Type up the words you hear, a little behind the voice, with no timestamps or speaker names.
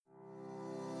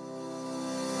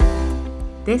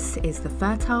This is the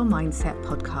Fertile Mindset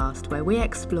podcast, where we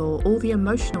explore all the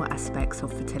emotional aspects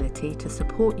of fertility to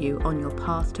support you on your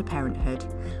path to parenthood.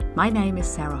 My name is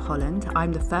Sarah Holland.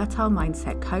 I'm the Fertile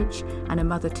Mindset coach and a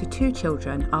mother to 2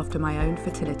 children after my own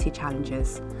fertility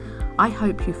challenges. I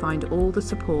hope you find all the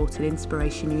support and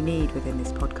inspiration you need within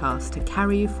this podcast to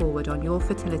carry you forward on your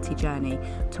fertility journey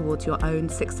towards your own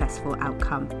successful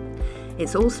outcome.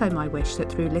 It's also my wish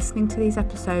that through listening to these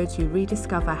episodes, you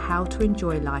rediscover how to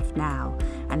enjoy life now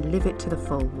and live it to the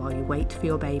full while you wait for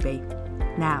your baby.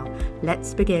 Now,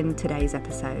 let's begin today's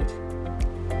episode.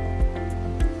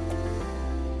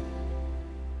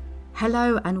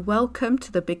 Hello and welcome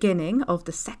to the beginning of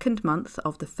the second month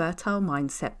of the Fertile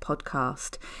Mindset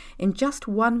podcast. In just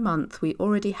 1 month, we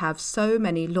already have so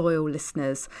many loyal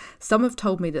listeners. Some have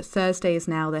told me that Thursday is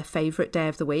now their favourite day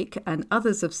of the week, and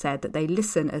others have said that they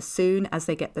listen as soon as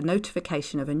they get the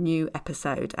notification of a new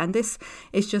episode. And this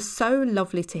is just so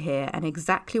lovely to hear, and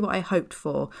exactly what I hoped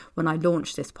for when I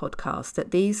launched this podcast, that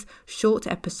these short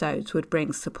episodes would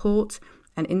bring support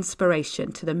and inspiration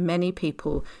to the many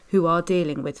people who are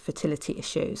dealing with fertility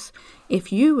issues.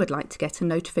 If you would like to get a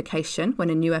notification when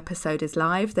a new episode is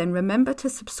live, then remember to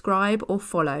subscribe or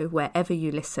follow wherever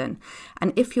you listen.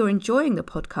 And if you're enjoying the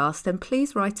podcast, then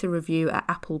please write a review at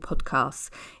Apple Podcasts.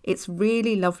 It's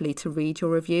really lovely to read your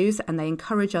reviews, and they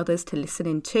encourage others to listen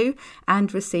in too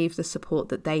and receive the support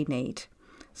that they need.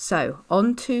 So,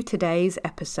 on to today's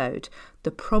episode,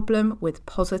 the problem with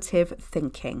positive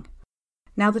thinking.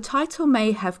 Now, the title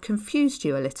may have confused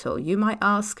you a little. You might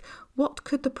ask, what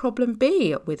could the problem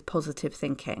be with positive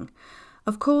thinking?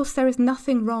 Of course, there is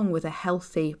nothing wrong with a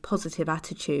healthy, positive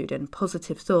attitude and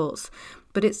positive thoughts,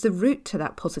 but it's the route to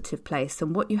that positive place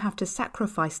and what you have to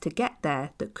sacrifice to get there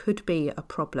that could be a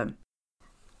problem.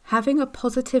 Having a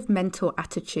positive mental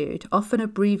attitude, often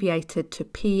abbreviated to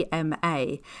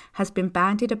PMA, has been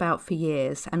bandied about for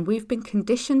years, and we've been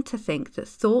conditioned to think that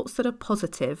thoughts that are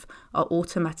positive are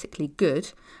automatically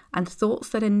good and thoughts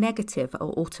that are negative are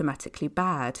automatically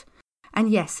bad. And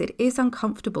yes, it is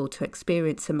uncomfortable to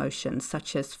experience emotions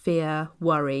such as fear,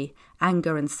 worry,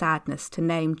 anger and sadness, to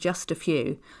name just a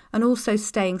few, and also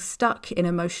staying stuck in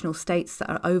emotional states that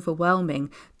are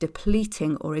overwhelming,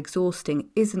 depleting or exhausting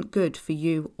isn't good for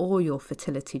you or your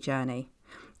fertility journey.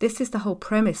 This is the whole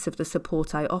premise of the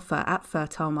support I offer at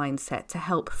Fertile Mindset, to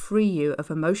help free you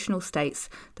of emotional states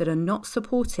that are not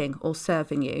supporting or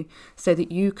serving you so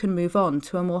that you can move on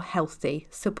to a more healthy,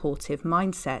 supportive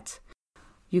mindset.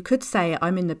 You could say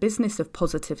I'm in the business of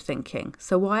positive thinking,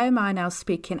 so why am I now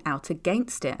speaking out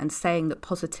against it and saying that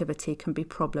positivity can be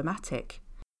problematic?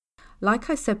 Like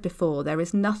I said before, there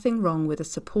is nothing wrong with a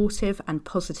supportive and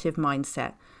positive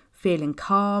mindset. Feeling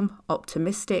calm,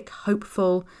 optimistic,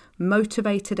 hopeful,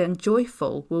 motivated and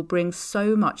joyful will bring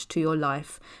so much to your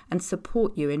life and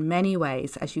support you in many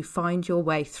ways as you find your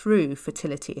way through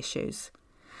fertility issues.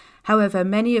 However,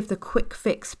 many of the quick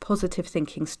fix positive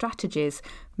thinking strategies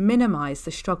minimize the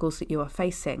struggles that you are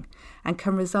facing and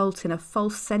can result in a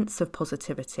false sense of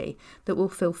positivity that will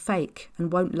feel fake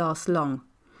and won't last long.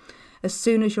 As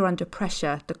soon as you're under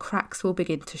pressure, the cracks will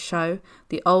begin to show,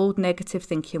 the old negative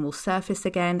thinking will surface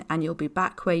again, and you'll be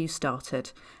back where you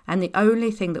started. And the only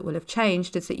thing that will have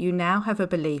changed is that you now have a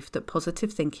belief that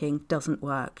positive thinking doesn't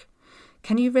work.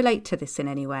 Can you relate to this in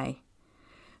any way?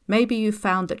 Maybe you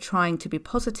found that trying to be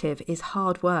positive is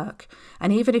hard work,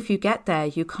 and even if you get there,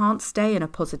 you can't stay in a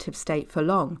positive state for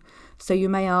long. So you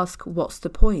may ask, what's the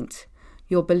point?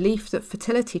 Your belief that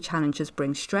fertility challenges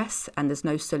bring stress and there's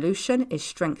no solution is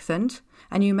strengthened,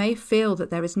 and you may feel that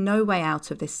there is no way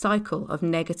out of this cycle of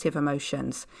negative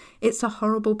emotions. It's a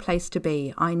horrible place to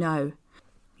be, I know.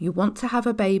 You want to have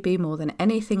a baby more than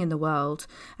anything in the world,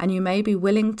 and you may be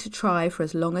willing to try for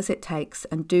as long as it takes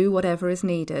and do whatever is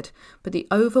needed, but the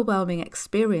overwhelming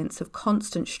experience of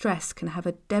constant stress can have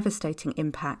a devastating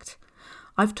impact.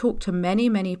 I've talked to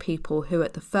many people who,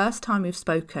 at the first time we've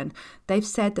spoken, they've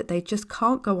said that they just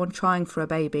can't go on trying for a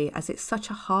baby as it's such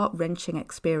a heart-wrenching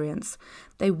experience.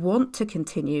 They want to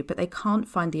continue, but they can't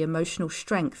find the emotional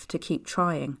strength to keep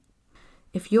trying.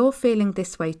 If you're feeling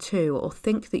this way too, or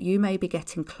think that you may be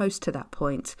getting close to that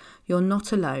point, you're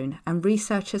not alone, and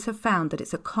researchers have found that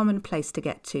it's a common place to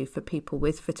get to for people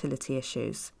with fertility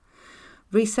issues.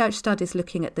 Research studies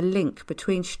looking at the link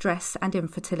between stress and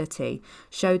infertility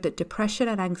showed that depression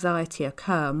and anxiety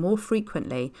occur more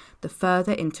frequently the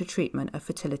further into treatment a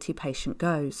fertility patient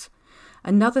goes.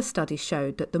 Another study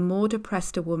showed that the more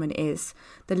depressed a woman is,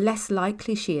 the less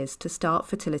likely she is to start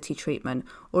fertility treatment,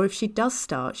 or if she does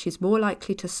start, she's more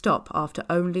likely to stop after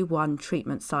only 1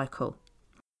 treatment cycle.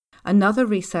 Another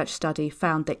research study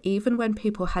found that even when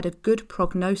people had a good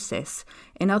prognosis,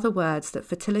 in other words, that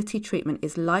fertility treatment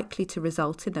is likely to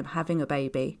result in them having a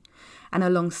baby, and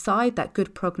alongside that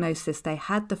good prognosis they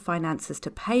had the finances to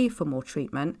pay for more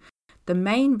treatment, the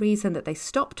main reason that they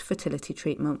stopped fertility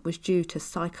treatment was due to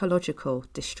psychological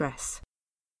distress.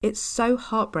 It's so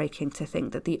heartbreaking to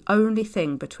think that the only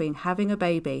thing between having a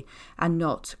baby and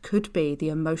not could be the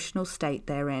emotional state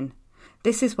they're in.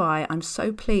 This is why I'm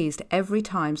so pleased every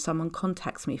time someone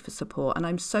contacts me for support, and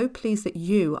I'm so pleased that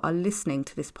you are listening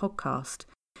to this podcast.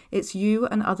 It's you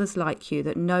and others like you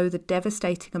that know the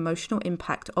devastating emotional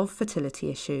impact of fertility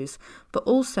issues, but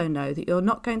also know that you're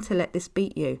not going to let this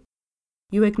beat you.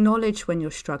 You acknowledge when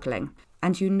you're struggling,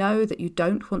 and you know that you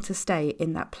don't want to stay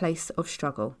in that place of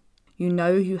struggle. You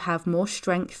know you have more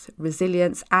strength,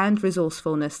 resilience, and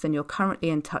resourcefulness than you're currently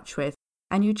in touch with,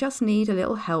 and you just need a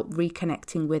little help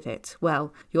reconnecting with it.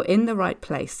 Well, you're in the right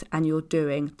place and you're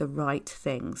doing the right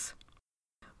things.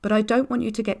 But I don't want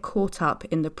you to get caught up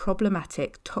in the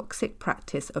problematic, toxic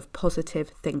practice of positive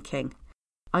thinking.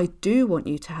 I do want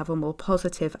you to have a more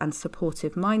positive and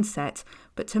supportive mindset,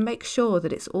 but to make sure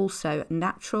that it's also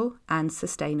natural and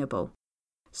sustainable.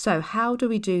 So how do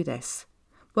we do this?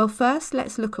 Well, first,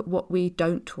 let's look at what we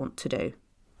don't want to do.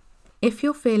 If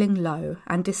you're feeling low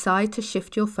and decide to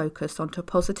shift your focus onto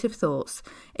positive thoughts,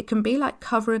 it can be like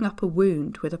covering up a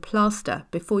wound with a plaster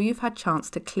before you've had a chance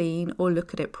to clean or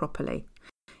look at it properly.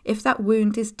 If that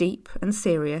wound is deep and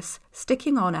serious,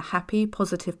 sticking on a happy,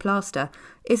 positive plaster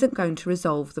isn't going to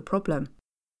resolve the problem.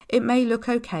 It may look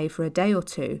okay for a day or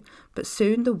two, but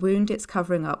soon the wound it's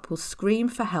covering up will scream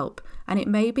for help, and it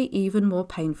may be even more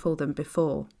painful than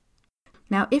before.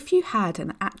 Now, if you had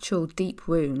an actual deep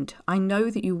wound, I know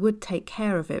that you would take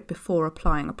care of it before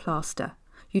applying a plaster.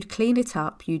 You'd clean it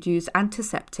up, you'd use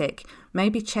antiseptic,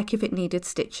 maybe check if it needed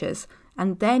stitches,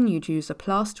 and then you'd use a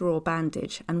plaster or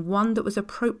bandage, and one that was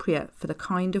appropriate for the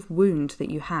kind of wound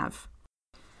that you have.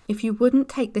 If you wouldn't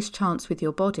take this chance with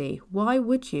your body, why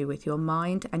would you with your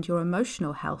mind and your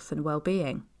emotional health and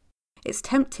well-being? It's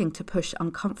tempting to push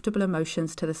uncomfortable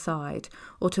emotions to the side,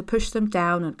 or to push them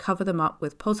down and cover them up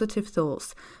with positive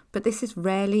thoughts, but this is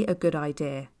rarely a good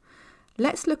idea.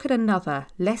 Let's look at another,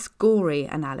 less gory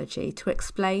analogy to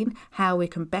explain how we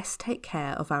can best take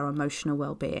care of our emotional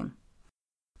well-being.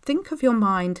 Think of your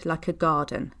mind like a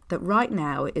garden that right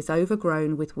now is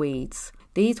overgrown with weeds.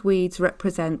 These weeds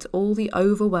represent all the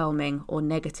overwhelming or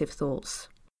negative thoughts.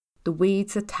 The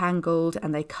weeds are tangled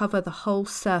and they cover the whole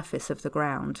surface of the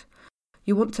ground.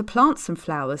 You want to plant some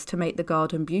flowers to make the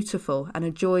garden beautiful and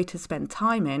a joy to spend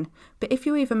time in, but if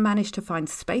you even manage to find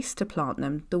space to plant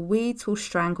them, the weeds will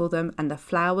strangle them and the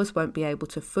flowers won't be able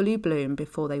to fully bloom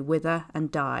before they wither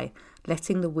and die,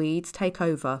 letting the weeds take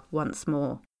over once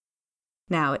more.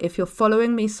 Now, if you're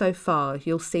following me so far,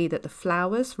 you'll see that the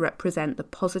flowers represent the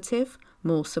positive,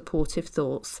 more supportive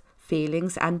thoughts,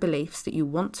 feelings and beliefs that you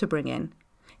want to bring in.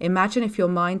 Imagine if your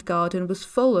mind garden was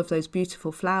full of those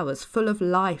beautiful flowers, full of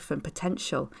life and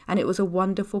potential, and it was a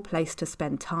wonderful place to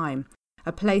spend time.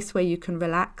 A place where you can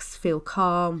relax, feel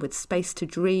calm, with space to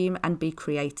dream and be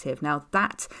creative. Now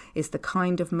that is the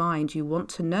kind of mind you want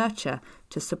to nurture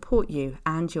to support you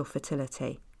and your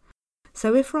fertility.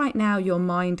 So if right now your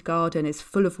mind garden is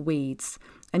full of weeds,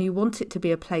 and you want it to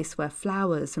be a place where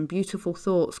flowers and beautiful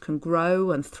thoughts can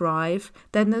grow and thrive,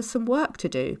 then there's some work to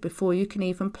do before you can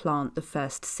even plant the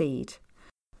first seed.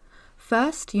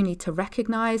 First, you need to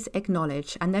recognize,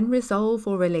 acknowledge, and then resolve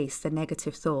or release the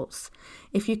negative thoughts.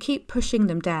 If you keep pushing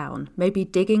them down, maybe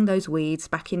digging those weeds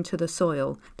back into the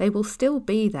soil, they will still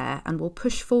be there and will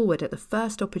push forward at the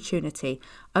first opportunity,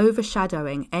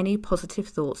 overshadowing any positive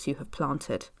thoughts you have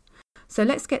planted. So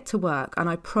let's get to work, and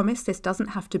I promise this doesn't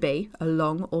have to be a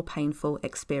long or painful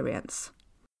experience.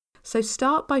 So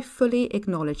start by fully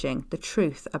acknowledging the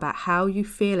truth about how you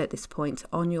feel at this point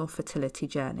on your fertility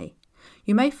journey.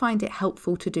 You may find it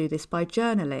helpful to do this by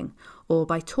journaling, or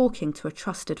by talking to a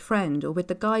trusted friend, or with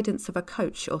the guidance of a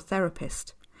coach or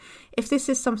therapist. If this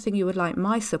is something you would like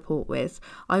my support with,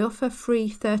 I offer free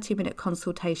 30-minute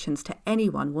consultations to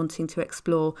anyone wanting to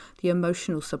explore the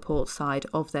emotional support side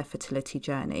of their fertility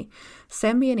journey.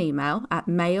 Send me an email at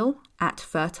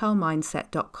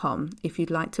mail@fertilemindset.com if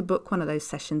you'd like to book one of those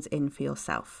sessions in for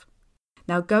yourself.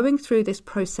 Now, going through this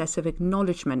process of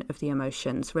acknowledgement of the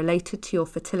emotions related to your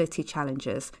fertility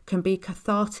challenges can be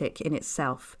cathartic in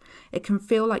itself. It can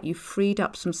feel like you've freed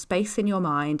up some space in your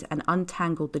mind and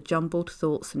untangled the jumbled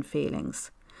thoughts and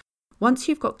feelings. Once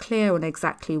you've got clear on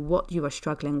exactly what you are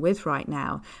struggling with right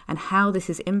now and how this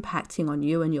is impacting on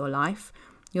you and your life,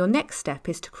 your next step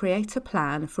is to create a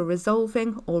plan for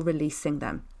resolving or releasing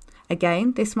them.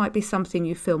 Again, this might be something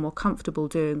you feel more comfortable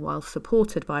doing while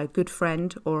supported by a good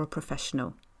friend or a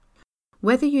professional.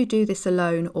 Whether you do this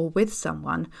alone or with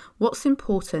someone, what's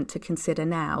important to consider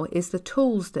now is the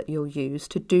tools that you'll use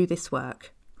to do this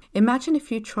work. Imagine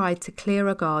if you tried to clear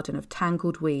a garden of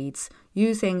tangled weeds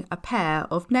using a pair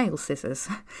of nail scissors.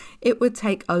 It would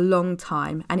take a long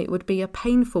time and it would be a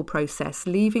painful process,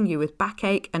 leaving you with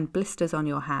backache and blisters on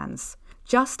your hands.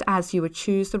 Just as you would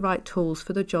choose the right tools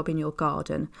for the job in your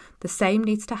garden, the same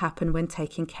needs to happen when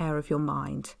taking care of your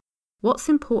mind. What's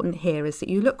important here is that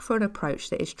you look for an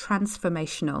approach that is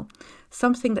transformational,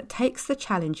 something that takes the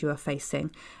challenge you are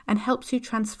facing and helps you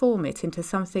transform it into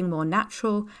something more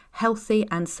natural, healthy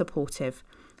and supportive.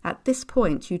 At this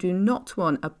point, you do not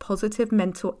want a positive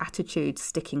mental attitude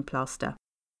sticking plaster.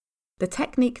 The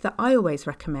technique that I always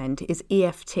recommend is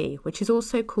EFT, which is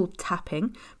also called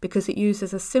tapping because it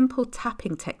uses a simple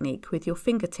tapping technique with your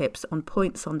fingertips on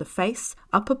points on the face,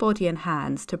 upper body and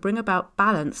hands to bring about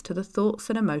balance to the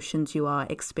thoughts and emotions you are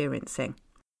experiencing.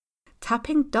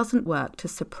 Tapping doesn't work to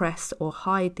suppress or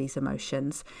hide these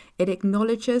emotions. It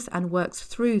acknowledges and works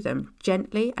through them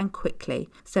gently and quickly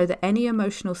so that any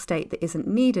emotional state that isn't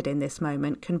needed in this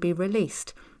moment can be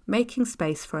released, making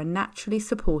space for a naturally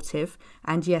supportive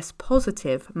and yes,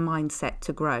 positive mindset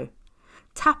to grow.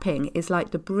 Tapping is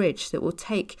like the bridge that will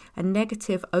take a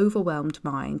negative, overwhelmed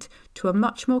mind to a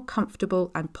much more comfortable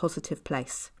and positive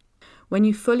place. When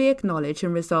you fully acknowledge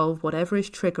and resolve whatever is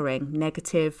triggering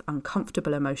negative,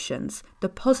 uncomfortable emotions, the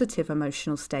positive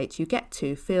emotional state you get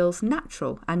to feels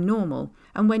natural and normal,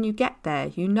 and when you get there,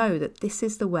 you know that this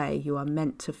is the way you are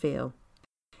meant to feel.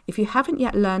 If you haven't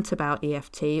yet learnt about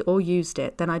EFT or used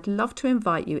it, then I'd love to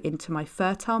invite you into my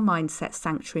Fertile Mindset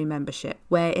Sanctuary membership,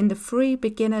 where in the free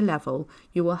beginner level,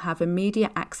 you will have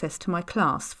immediate access to my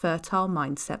class, Fertile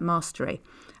Mindset Mastery,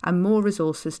 and more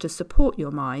resources to support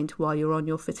your mind while you're on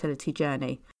your fertility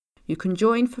journey. You can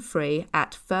join for free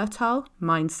at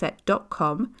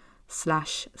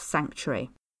fertilemindset.com/sanctuary.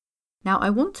 Now, I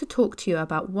want to talk to you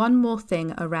about one more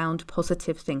thing around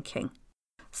positive thinking.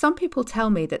 Some people tell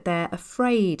me that they're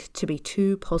afraid to be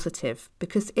too positive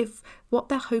because if what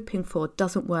they're hoping for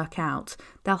doesn't work out,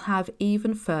 they'll have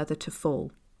even further to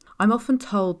fall. I'm often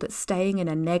told that staying in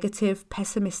a negative,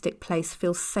 pessimistic place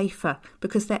feels safer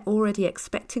because they're already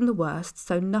expecting the worst,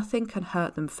 so nothing can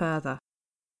hurt them further.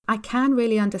 I can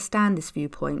really understand this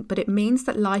viewpoint, but it means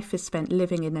that life is spent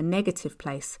living in a negative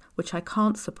place, which I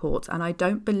can't support, and I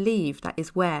don't believe that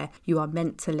is where you are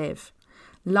meant to live.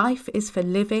 Life is for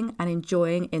living and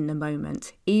enjoying in the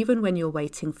moment, even when you're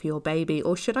waiting for your baby,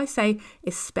 or should I say,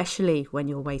 especially when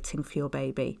you're waiting for your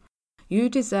baby. You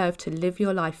deserve to live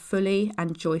your life fully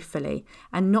and joyfully,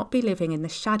 and not be living in the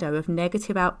shadow of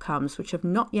negative outcomes which have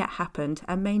not yet happened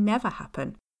and may never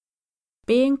happen.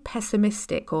 Being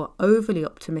pessimistic or overly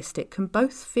optimistic can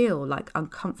both feel like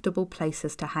uncomfortable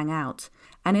places to hang out,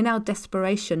 and in our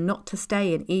desperation not to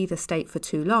stay in either state for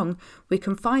too long, we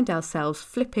can find ourselves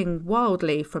flipping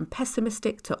wildly from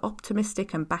pessimistic to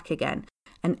optimistic and back again,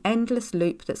 an endless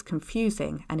loop that's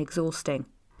confusing and exhausting.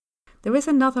 There is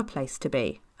another place to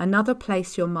be, another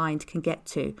place your mind can get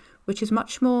to, which is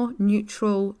much more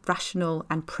neutral, rational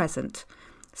and present,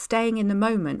 staying in the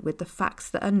moment with the facts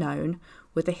that are known,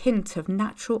 with a hint of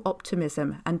natural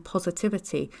optimism and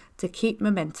positivity to keep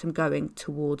momentum going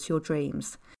towards your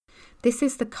dreams. This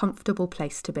is the comfortable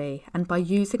place to be, and by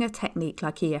using a technique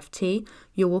like EFT,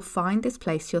 you will find this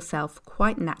place yourself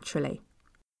quite naturally.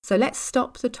 So let's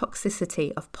stop the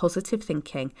toxicity of positive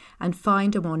thinking and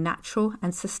find a more natural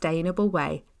and sustainable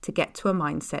way to get to a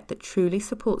mindset that truly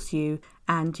supports you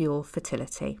and your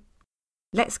fertility.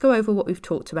 Let's go over what we've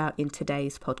talked about in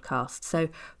today's podcast. So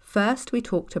first, we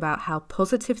talked about how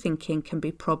positive thinking can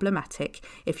be problematic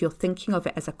if you're thinking of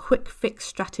it as a quick fix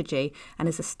strategy and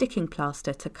as a sticking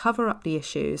plaster to cover up the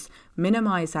issues,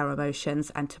 minimize our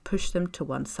emotions, and to push them to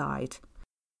one side.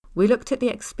 We looked at the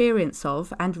experience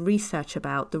of and research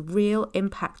about the real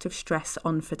impact of stress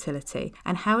on fertility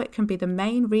and how it can be the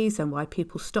main reason why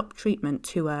people stop treatment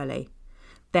too early.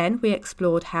 Then we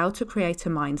explored how to create a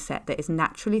mindset that is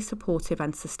naturally supportive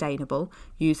and sustainable,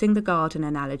 using the garden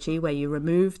analogy where you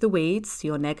remove the weeds,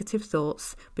 your negative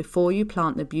thoughts, before you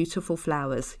plant the beautiful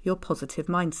flowers, your positive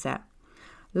mindset.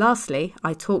 Lastly,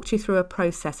 I talked you through a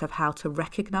process of how to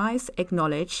recognize,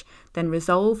 acknowledge, then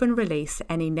resolve and release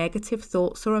any negative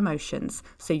thoughts or emotions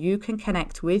so you can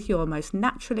connect with your most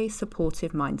naturally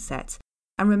supportive mindset.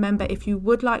 And remember, if you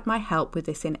would like my help with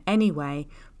this in any way,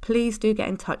 please do get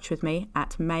in touch with me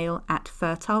at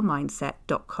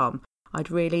mail@fertilemindset.com.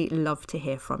 I'd really love to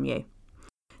hear from you.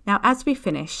 Now, as we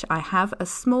finish, I have a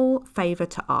small favour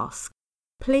to ask.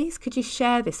 Please could you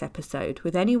share this episode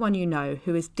with anyone you know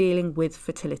who is dealing with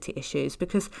fertility issues,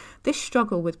 because this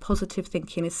struggle with positive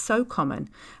thinking is so common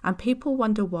and people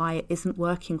wonder why it isn't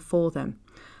working for them.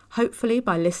 Hopefully,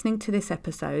 by listening to this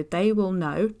episode, they will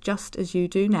know, just as you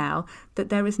do now, that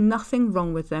there is nothing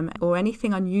wrong with them or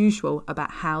anything unusual about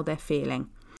how they're feeling,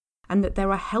 and that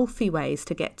there are healthy ways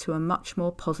to get to a much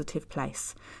more positive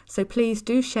place. So please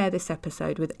do share this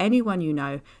episode with anyone you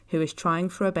know who is trying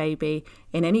for a baby,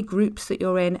 in any groups that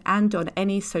you're in, and on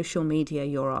any social media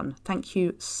you're on. Thank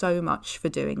you so much for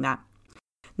doing that.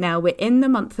 Now, we're in the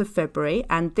month of February,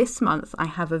 and this month I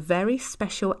have a very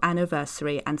special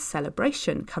anniversary and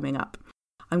celebration coming up.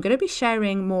 I'm going to be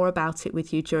sharing more about it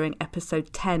with you during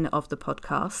episode 10 of the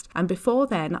podcast, and before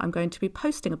then I'm going to be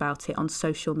posting about it on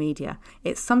social media.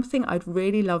 It's something I'd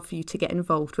really love for you to get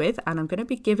involved with, and I'm going to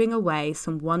be giving away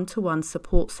some one-to-one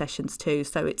support sessions too,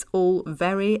 so it's all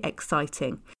very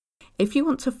exciting. If you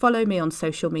want to follow me on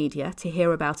social media to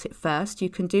hear about it first, you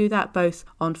can do that both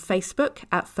on Facebook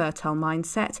at Fertile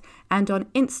Mindset and on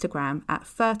Instagram at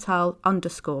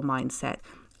fertile_mindset.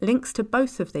 Links to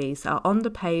both of these are on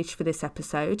the page for this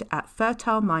episode at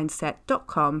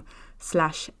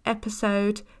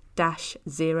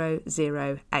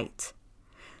fertilemindset.com/episode-008.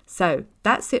 So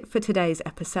that's it for today's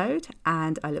episode,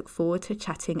 and I look forward to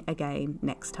chatting again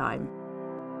next time.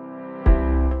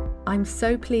 I'm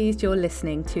so pleased you're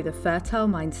listening to the Fertile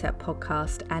Mindset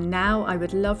podcast, and now I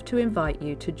would love to invite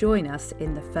you to join us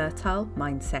in the Fertile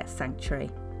Mindset Sanctuary.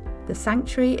 The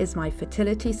Sanctuary is my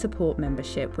fertility support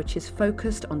membership, which is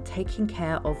focused on taking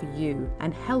care of you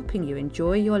and helping you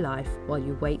enjoy your life while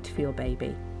you wait for your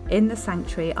baby. In the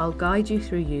Sanctuary, I'll guide you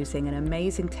through using an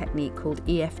amazing technique called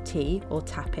EFT or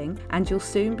tapping, and you'll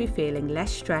soon be feeling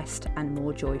less stressed and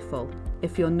more joyful.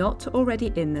 If you're not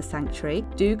already in the Sanctuary,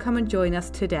 do come and join us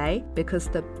today, because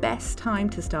the best time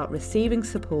to start receiving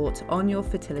support on your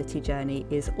fertility journey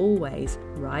is always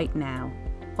right now.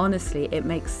 Honestly, it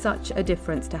makes such a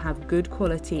difference to have good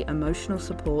quality emotional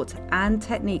support and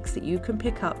techniques that you can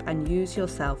pick up and use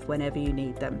yourself whenever you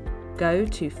need them. Go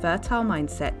to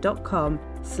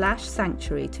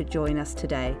fertilemindset.com/sanctuary to join us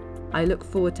today. I look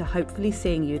forward to hopefully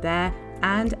seeing you there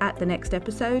and at the next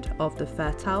episode of the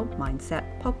Fertile Mindset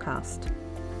podcast.